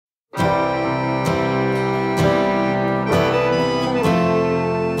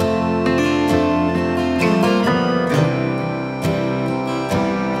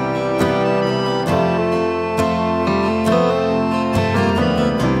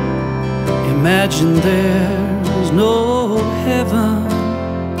Imagine there's no heaven.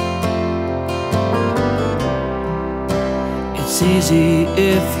 It's easy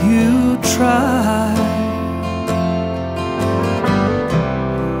if you try.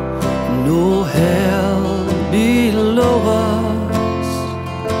 No hell below us,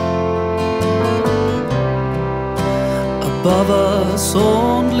 above us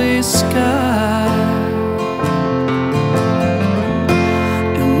only sky.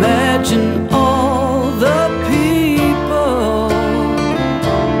 Imagine all the people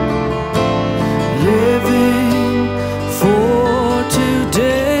living for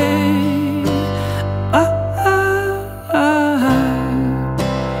today.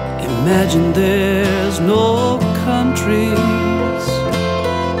 Imagine there's no countries.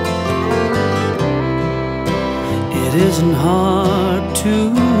 It isn't hard to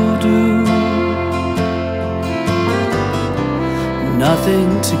do. Nothing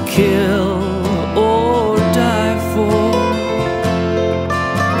to kill or die for,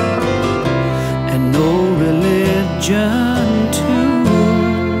 and no religion too.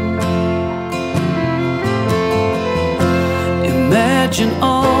 Imagine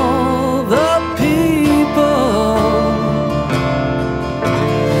all the people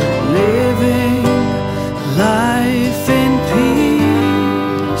living life in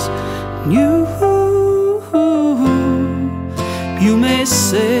peace. You may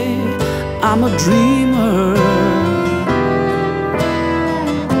say I'm a dreamer,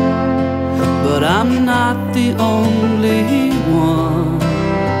 but I'm not the only one.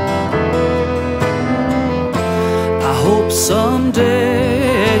 I hope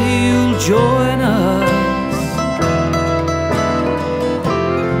someday you'll join us,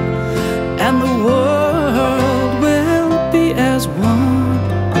 and the world will be as one.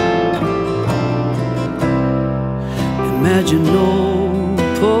 Imagine no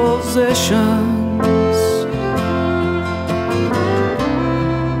possessions.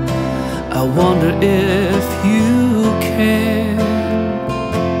 I wonder if you can.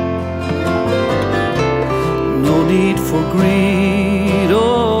 No need for greed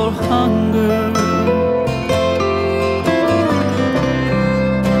or hunger.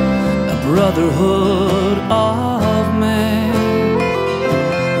 A brotherhood of man.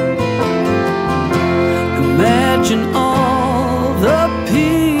 Imagine all the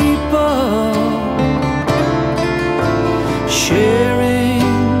people sharing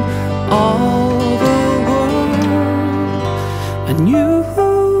all the world, and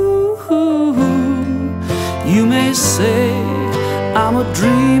you may say I'm a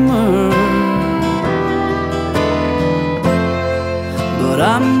dreamer, but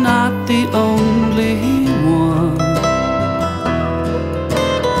I'm not the only one.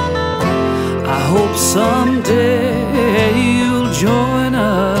 I hope someday you'll join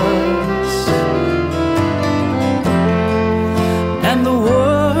us, and the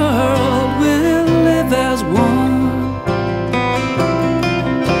world will live as one.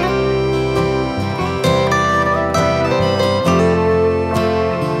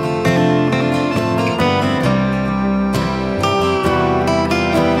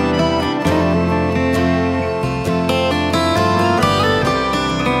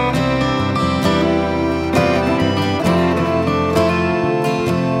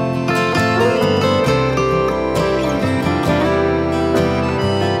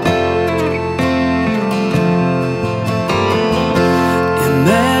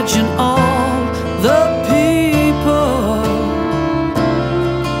 Imagine all the people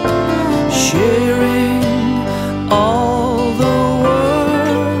share